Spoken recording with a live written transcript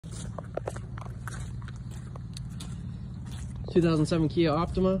2007 Kia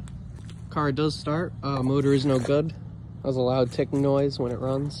Optima. Car does start. Motor is no good. Has a loud ticking noise when it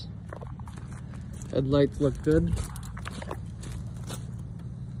runs. Headlights look good.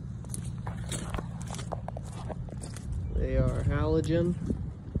 They are halogen.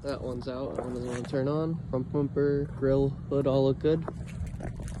 That one's out. That one doesn't want to turn on. Front bumper, grille, hood all look good.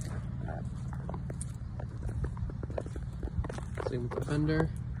 Same with the fender.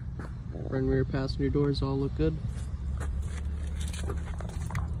 Front and rear passenger doors all look good.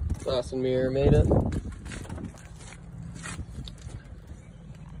 Glass and mirror made it.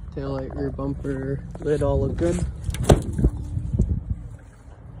 Taillight, rear bumper, lid all look good.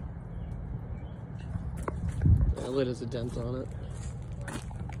 The lid has a dent on it.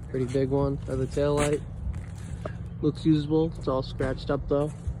 Pretty big one for the taillight. Looks usable. It's all scratched up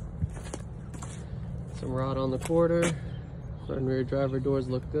though. Some rot on the quarter. Front and rear driver doors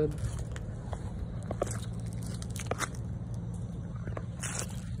look good.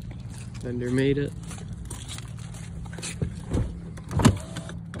 Fender made it.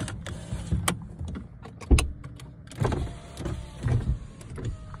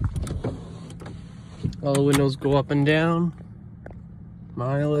 All the windows go up and down.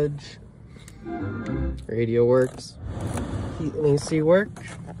 Mileage. Radio works. Heat and AC work.